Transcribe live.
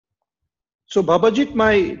So, Babajit,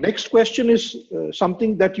 my next question is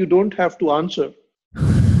something that you don't have to answer.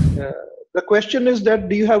 The question is that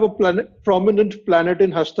do you have a prominent planet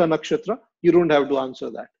in Hasta Nakshatra? You don't have to answer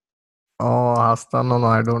that. Oh, Asta, no,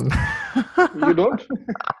 I don't. You don't?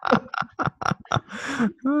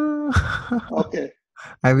 Okay.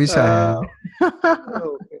 I wish I Uh, have.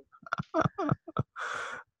 okay.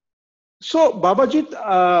 So, Babajit,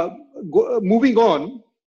 moving on,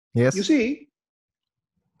 you Yes. see,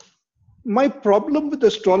 my problem with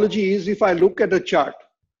astrology is if I look at a chart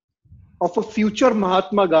of a future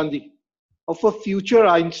Mahatma Gandhi, of a future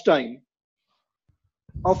Einstein,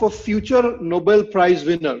 of a future Nobel Prize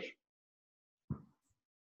winner,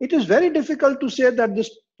 it is very difficult to say that this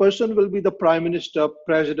person will be the prime minister,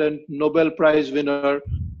 president, Nobel Prize winner,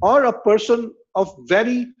 or a person of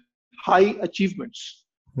very high achievements.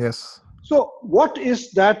 Yes. So, what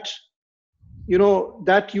is that,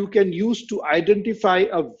 that you can use to identify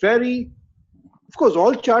a very, of course,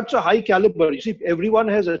 all charts are high caliber. You see, everyone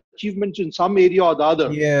has achievements in some area or the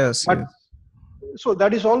other, Yes. but Yes. so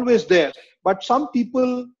that is always there. But some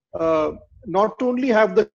people not only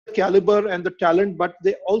have the caliber and the talent, but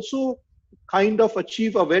they also kind of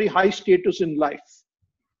achieve a very high status in life,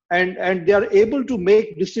 and they are able to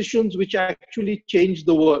make decisions which actually changes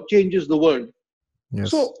the world.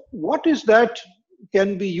 So Yes. what is that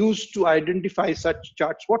can be used to identify such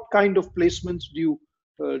charts? What kind of placements do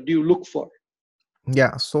you look for?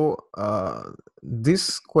 Yeah. So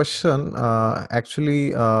this question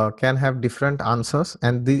actually can have different answers,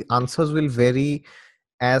 and the answers will vary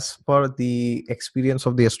as per the experience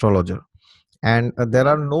of the astrologer. And there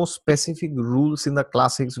are Mhm. no specific rules in the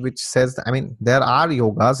classics which says I mean, there are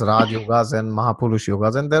yogas, Raj yogas and Mahapurush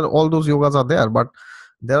yogas, and there all those yogas are there, but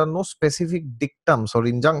there are no specific dictums or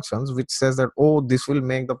injunctions which says that, oh, this will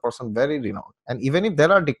make the person very renowned. And even if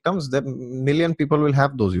there are dictums, the million people will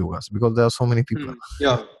have those yogas because there are so many people.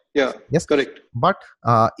 Yeah, yeah, Yes. correct. But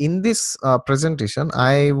in this presentation,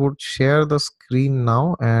 I would share the screen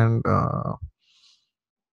now, and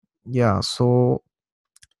yeah, so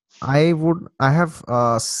I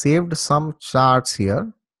have saved some charts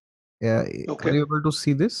here. uh, are Okay. you able to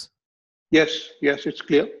see this? Yes, yes, it's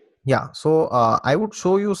clear. Yeah, so I would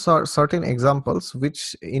show you certain examples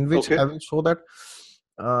in which Okay. I will show that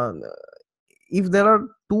uh, if there are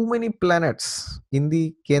too many planets in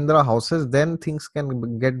the Kendra houses, then things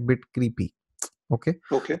can get bit creepy. Okay.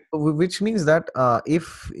 Okay. So which means that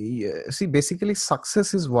see, basically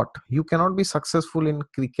success is what? You cannot be successful in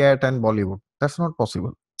cricket and Bollywood. That's not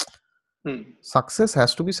possible. Hmm. Success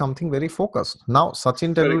has to be something very focused. Now,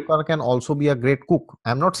 Sachin Correct. Tendulkar can also be a great cook.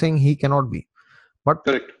 I'm not saying he cannot be, but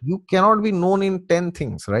Correct. you cannot be known in 10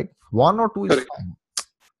 things, right? One or two is Correct. fine,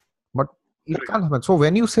 but it Correct. can't happen. So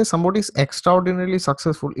when you say somebody is extraordinarily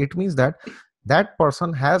successful, it means that that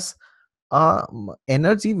person has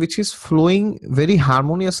energy which is flowing very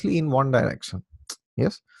harmoniously in one direction.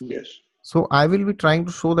 Yes. Yes. So I will be trying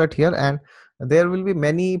to show that here, and there will be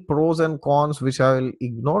many pros and cons which I will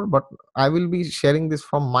ignore, but I will be sharing this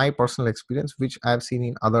from my personal experience, which I have seen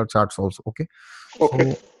in other charts also. Okay.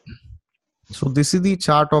 Okay. So this is the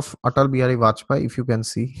chart of Atal Bihari Vajpayee, if you can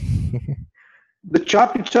see. The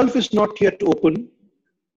chart itself is not yet open.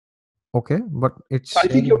 Okay, but it's I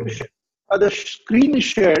think you sharing have to here. the screen is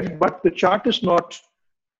shared, but the chart is not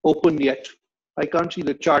open yet. I can't see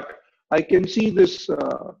the chart. I can see this.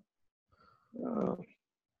 Uh,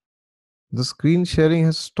 The screen sharing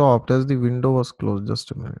has stopped as the window was closed.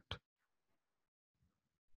 Just a minute.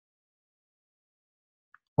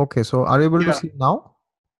 Okay, so are you able to yeah, see now?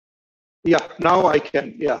 yeah. Now I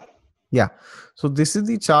can. Yeah. Yeah. So this is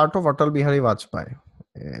the chart of Atal Bihari Vajpayee,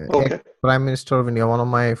 Okay. ex-Prime Minister of India, one of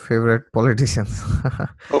my favorite politicians.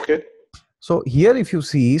 Okay. So here, if you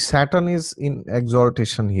see, Saturn is in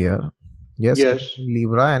exaltation here. Yes, it is Yes. in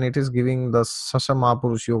Libra, and it is giving the Sasha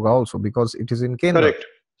Mahapurush Yoga also because it is in Kendra. Correct.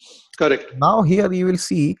 Correct. Now here you will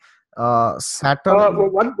see Saturn.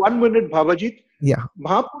 One minute, Bhavajit. Yeah.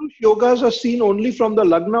 Mahapurush yogas are seen only from the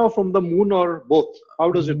Lagna or from the moon or both.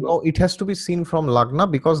 How does it work? No, it has to be seen from Lagna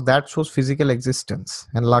because that shows physical existence,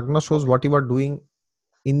 and Lagna shows Okay. what you are doing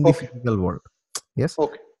in the Okay. physical world. Yes.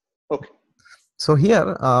 Okay. Okay. So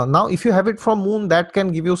here, now if you have it from moon, that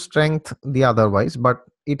can give you strength the otherwise, but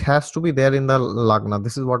it has to be there in the Lagna.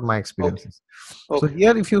 This is what my experience Okay. is. So Okay.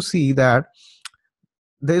 here, if you see that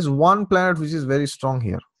there is one planet which is very strong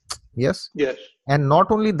here. Yes. Yes. And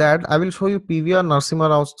not only that, I will show you PVR Narasimha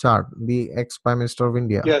Rao's chart, the ex-Prime Minister of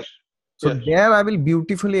India. Yes. So Yes. there I will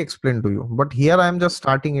beautifully explain to you. But here I am just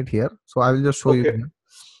starting it here. So I will just show you Okay. here.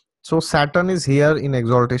 So Saturn is here in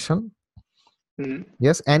exaltation. Mhm.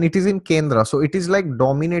 Yes. And it is in Kendra. So it is like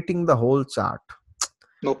dominating the whole chart.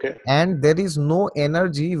 Okay. and there is no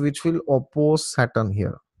energy which will oppose Saturn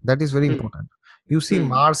here. That is very Hmm. important. You see, Hmm.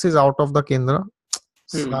 Mars is out of the Kendra.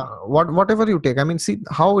 Hmm. Whatever you take, I mean, see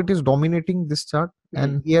how it is dominating this chart, Hmm.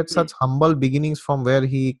 and he had Hmm. such humble beginnings from where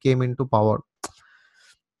he came into power.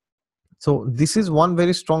 So this is one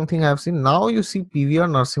very strong thing I have seen. Now you see PVR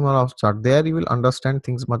Narasimha Rao's chart. There you will understand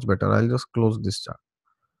things much better. I'll just close this chart.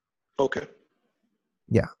 Okay.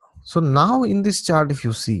 Yeah. So now in this chart, if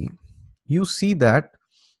you see that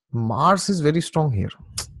Mars is very strong here.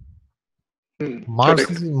 Hmm. Mars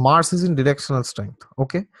Correct. is Mars is in directional strength.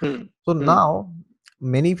 Okay. Hmm. So Hmm. now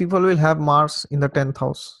many people will have Mars in the 10th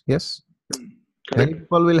house. Yes. Hmm. Many Correct.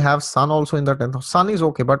 people will have Sun also in the 10th house. Sun is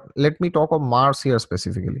okay, but let me talk of Mars here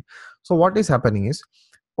specifically. So what is happening is,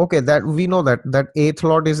 okay, that we know that eighth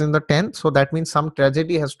lord is in the 10th, so that means some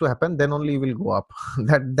tragedy has to happen, then only he will go up. Hmm.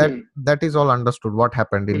 That is all understood what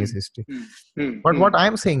happened in his Hmm. history. Hmm. Hmm. But Hmm. what I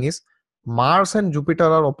am saying is Mars and Jupiter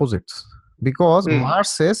are opposites, because Hmm. Mars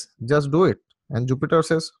says just do it and Jupiter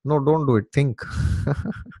says no, don't do it, think.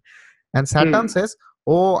 And Saturn Hmm. says,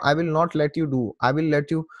 oh, I will not let you do, I will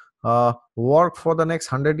let you work for the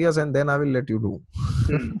next 100 years and then I will let you do.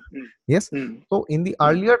 Hmm. Hmm. Yes. Hmm. So in the Hmm.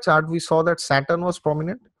 earlier chart we saw that Saturn was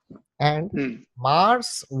prominent and Hmm.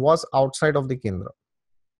 Mars was outside of the Kendra.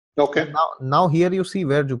 Okay. And now here you see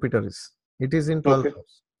where Jupiter is. It is in 12th Okay.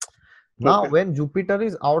 house. Now, Okay. when Jupiter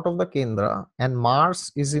is out of the Kendra and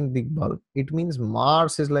Mars is in Digbal, it means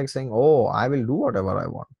Mars is like saying, oh, I will do whatever I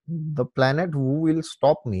want. The planet who will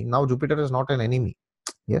stop me. Now, Jupiter is not an enemy.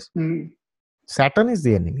 Yes. Hmm. Saturn is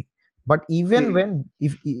the enemy. But even Hmm. when,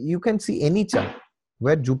 if you can see any chart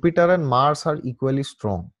where Jupiter and Mars are equally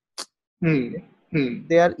strong, Hmm. Hmm.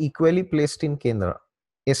 they are equally placed in Kendra,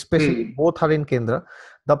 especially Hmm. both are in Kendra,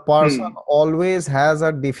 the person Hmm. always has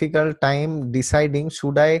a difficult time deciding,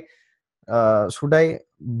 should I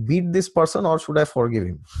beat this person or should I forgive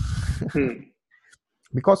him? Hmm.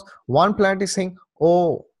 Because one planet is saying,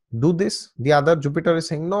 oh, do this, the other Jupiter is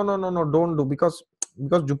saying, no, no, no, no, don't do, because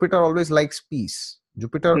Jupiter always likes peace.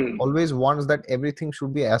 Jupiter Hmm. always wants that everything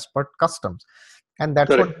should be as per customs, and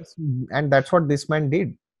that's what Correct. this man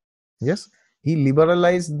did. Yes, he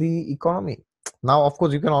liberalized the economy. Now, of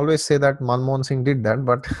course, you can always say that Manmohan Singh did that,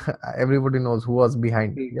 but everybody knows who was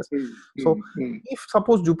behind. Hmm. Yes. Hmm. So, Hmm. Hmm. if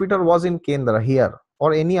suppose Jupiter was in Kendra here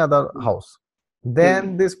or any other Hmm. house, Hmm.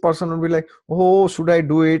 then this person would be like, oh, should I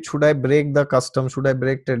do it? Should I break the custom? Should I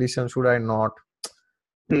break tradition? Should I not?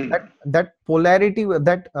 That Hmm. that polarity,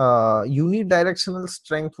 that unidirectional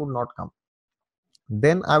strength would not come.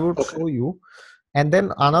 Then I would Okay. show you. And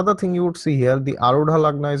then another thing you would see here, the Arudha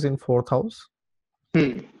Lagna is in 4th house.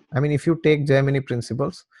 Hmm. I mean, if you take Gemini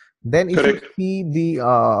principles, then if you Correct. see the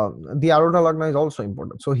Arudha Lagna is also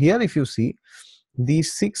important. So here, if you see the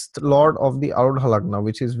 6th lord of the Arudha Lagna,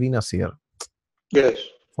 which is Venus here, Yes.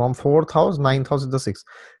 from 4th house, 9th house is the 6th.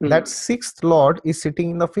 That Hmm. 6th lord is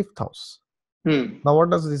sitting in the 5th house. Hmm. Now,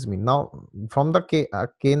 what does this mean? Now, from the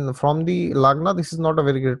from the Lagna, this is not a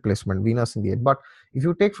very great placement, Venus in the 8th. But if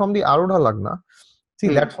you take from the Arudha Lagna, see,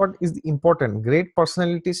 Hmm. that's what is important. Great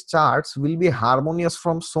personalities charts will be harmonious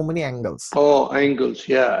from so many angles. Oh, angles.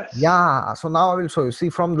 Yes. Yeah. So now I will show you.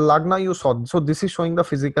 See, from the Lagna you saw. So this is showing the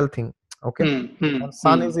physical thing. Okay. Hmm. Hmm. And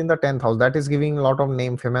Sun Hmm. is in the 10th house. That is giving a lot of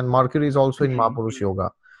name fame. And Mercury is also in Hmm. Mahapurush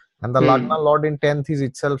Yoga. And the Hmm. Lagna Lord in 10th is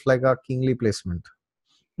itself like a kingly placement.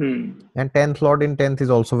 Hmm. And 10th Lord in 10th is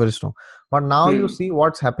also very strong. But now you Hmm. see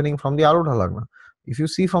what's happening from the Arudha Lagna. If you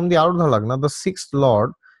see from the Arudha Lagna, the 6th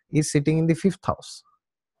Lord is sitting in the 5th house.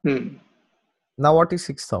 Hmm. Now, what is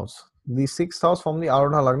 6th house? The 6th house from the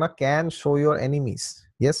Arudha Lagna can show your enemies.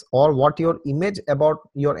 Yes, or what your image about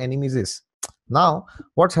your enemies is. Now,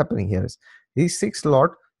 what's happening here is the 6th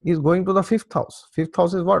Lord is going to the 5th house. 5th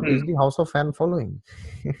house is what? Is Hmm. the house of fan following.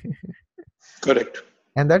 Correct.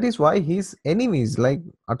 And that is why his enemies like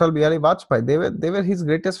Atal Bihari Vajpayee, they were his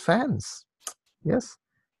greatest fans. Yes.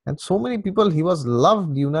 And so many people, he was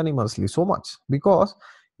loved unanimously so much because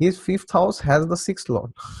his 5th house has the 6th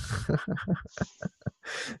Lord.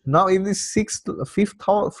 Now, if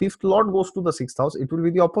the fifth lord goes to the 6th house, it will be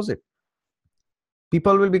the opposite.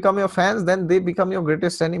 People will become your fans, then they become your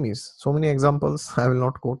greatest enemies. So many examples, I will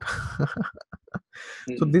not quote.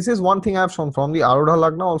 So Hmm. this is one thing I've shown from the Arudha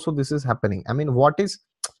Lagna. Also, this is happening. I mean, what is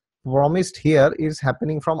promised here is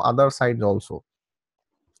happening from other sides also.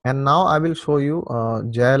 And now I will show you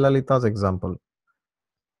Jayalalita's example.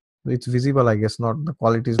 It's visible, I guess. Not the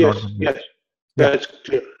quality is not Yes. that good. Yes. Yeah. That's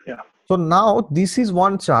clear. Yeah. So now this is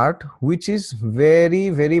one chart which is very,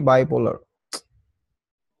 very bipolar,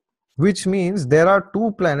 which means there are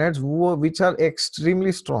two planets which are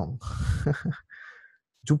extremely strong.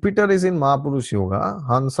 Jupiter is in Mahapurush Yoga,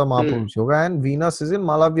 Hansa Mahapurush Yoga, and Venus is in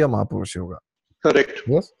Malavya Mahapurush Yoga. Correct.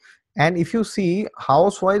 Yes. And if you see,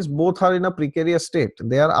 house-wise, both are in a precarious state.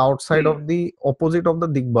 They are outside of the opposite of the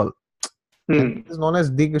Digbal. And this is known as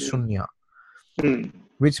Dig Shunya,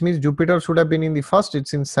 which means Jupiter should have been in the first,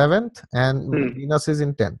 it's in 7th, and Venus is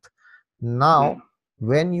in 10th. Now,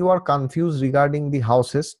 when you are confused regarding the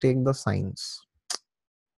houses, take the signs.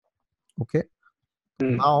 Okay.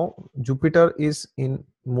 Now, Jupiter is in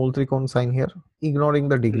Multrikon sign here, ignoring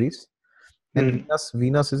the degrees, and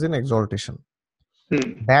Venus is in exaltation.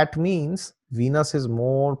 That means Venus is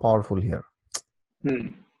more powerful here.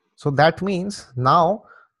 So that means now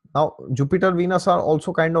Jupiter, Venus are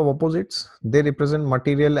also kind of opposites. They represent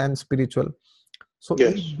material and spiritual. So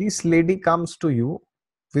if this lady comes to you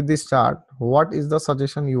with this chart, what is the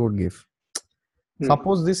suggestion you would give?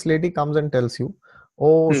 Suppose this lady comes and tells you,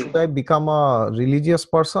 oh, should I become a religious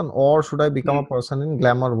person or should I become a person in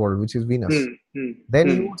glamour world, which is Venus? Then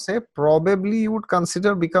you would say probably you would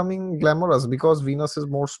consider becoming glamorous because Venus is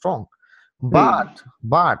more strong. But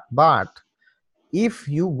if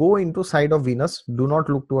you go into side of Venus, do not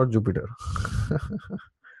look toward Jupiter.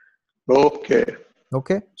 Okay.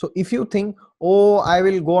 So if you think, oh, I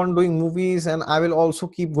will go on doing movies and I will also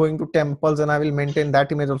keep going to temples and I will maintain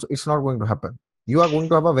that image also, it's not going to happen. You are going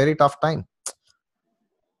to have a very tough time.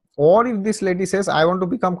 Or if this lady says, I want to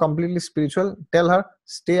become completely spiritual, tell her,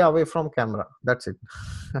 stay away from camera. That's it.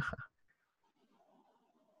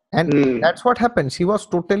 And that's what happened. She was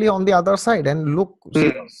totally on the other side. And look, she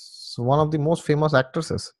was one of the most famous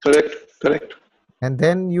actresses. Correct. And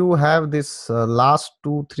then you have this last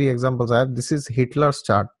 2-3 examples I have. This is Hitler's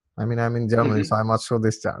chart. I mean, I'm in Germany, so I must show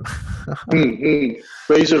this chart.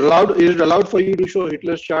 But is it allowed for you to show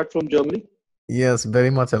Hitler's chart from Germany? Yes, very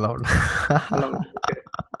much allowed. Okay.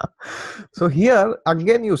 So here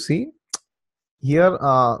again you see here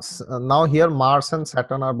now here Mars and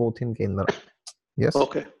Saturn are both in Kendra. Yes.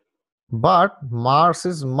 Okay. But Mars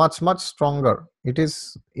is much stronger. It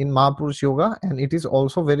is in Mahapurush Yoga and it is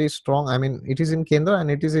also very strong. I mean, it is in Kendra and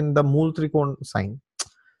it is in the Mool Trikon sign.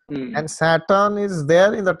 And Saturn is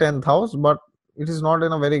there in the 10th house, but it is not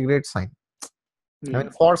in a very great sign. I mean,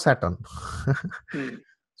 for Saturn.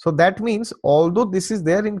 So that means although this is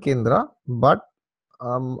there in Kendra, but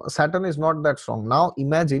Saturn is not that strong. Now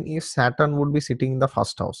imagine if Saturn would be sitting in the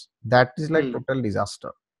first house. That is like total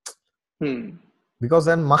disaster. Because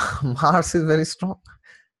then Mars is very strong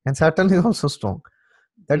and Saturn is also strong.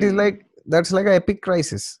 That is like, that's like an epic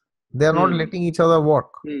crisis. They are not letting each other work.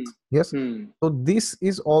 Yes. So this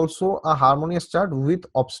is also a harmonious chart with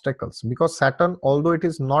obstacles, because Saturn, although it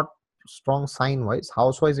is not strong sign wise,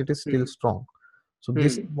 house wise it is still strong. So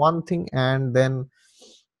this is one thing. And then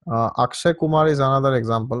Akshay Kumar is another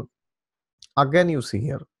example. Again you see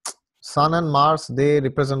here Sun and Mars, they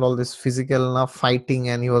represent all this physical fighting,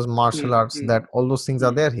 and he was martial arts, that all those things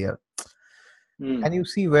are there here. And you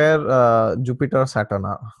see where Jupiter, Saturn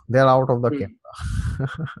are, they are out of the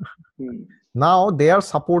Kendra. Now they are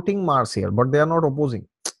supporting Mars here, but they are not opposing,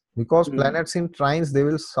 because planets in trines, they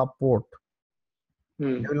will support,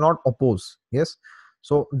 they will not oppose. Yes.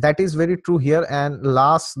 So that is very true here. And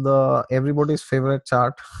last, the everybody's favorite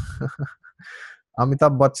chart,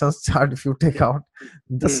 Amitabh Bachchan's chart, if you take out,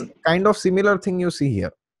 this kind of similar thing you see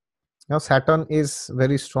here. Now Saturn is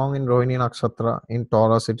very strong in Rohini Nakshatra, in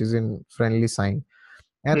Taurus it is in friendly sign.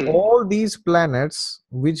 And all these planets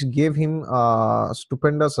which gave him a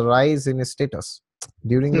stupendous rise in his status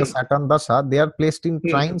during the Saturn Dasha, they are placed in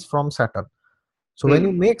trines from Saturn. So when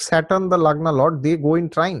you make Saturn the Lagna Lord, they go in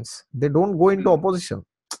trines. They don't go into opposition.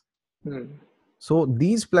 So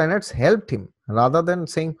these planets helped him, rather than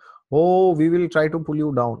saying, oh, we will try to pull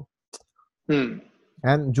you down.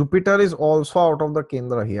 And Jupiter is also out of the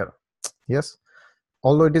Kendra here. Yes.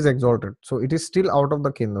 Although it is exalted. So it is still out of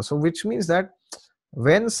the Kendra. So which means that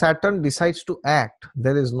when Saturn decides to act,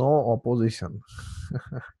 there is no opposition.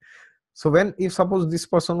 So if suppose this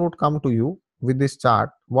person would come to you with this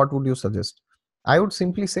chart, what would you suggest? I would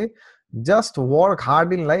simply say, just work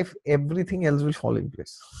hard in life, everything else will fall in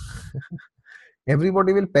place.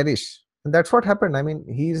 Everybody will perish. And that's what happened. I mean,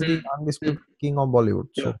 he is the undisputed king of Bollywood.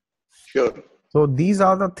 So, so these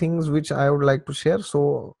are the things which I would like to share.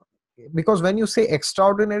 So, because when you say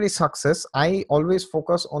extraordinary success, I always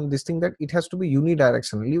focus on this thing, that it has to be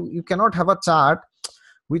unidirectional. You cannot have a chart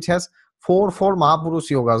which has four Mahapurush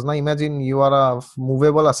yogas. Now imagine you are a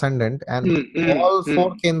movable ascendant and all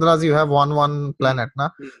 4 kendras you have one planet.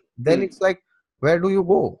 Then it's like, where do you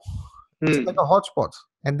go? It's like a hodgepodge,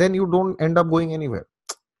 and then you don't end up going anywhere.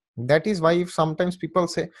 That is why if sometimes people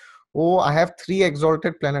say, oh, I have 3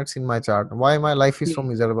 exalted planets in my chart. Why my life is so Hmm.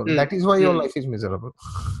 miserable? Hmm. That is why your Hmm. life is miserable.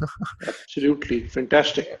 Absolutely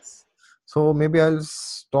fantastic. Yes. So maybe I'll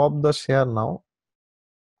stop the share now.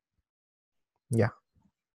 Yeah.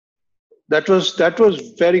 That was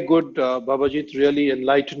very good, Babajit. Really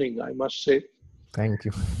enlightening, I must say, Thank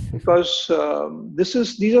you. because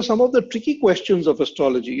these are some of the tricky questions of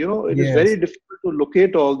astrology. You know, it is very Yes. difficult to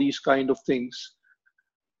locate all these kind of things.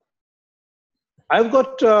 I've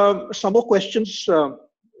got some more questions.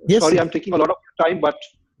 Yes. Sorry, Yes. I'm taking a lot of your time, but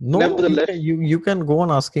No, no. You nevertheless, can you can go on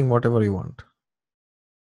asking whatever you want.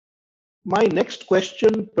 my next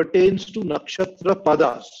question pertains to nakshatra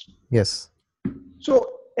padas. Yes. So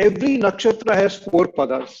every nakshatra has four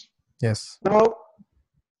padas. Yes. Now,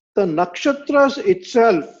 the nakshatras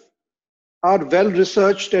itself are well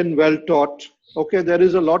researched and well taught. Okay, there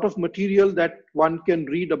is a lot of material that one can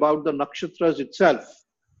read about the nakshatras itself.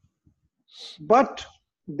 But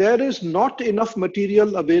there is not enough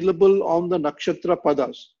material available on the nakshatra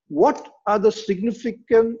padas. What is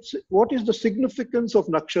the significance of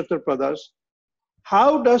nakshatra padas?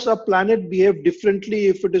 How does a planet behave differently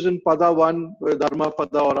if it is in pada 1, dharma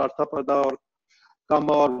pada or artha pada or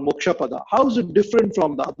kama or moksha pada? How is it different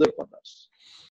from the other padas?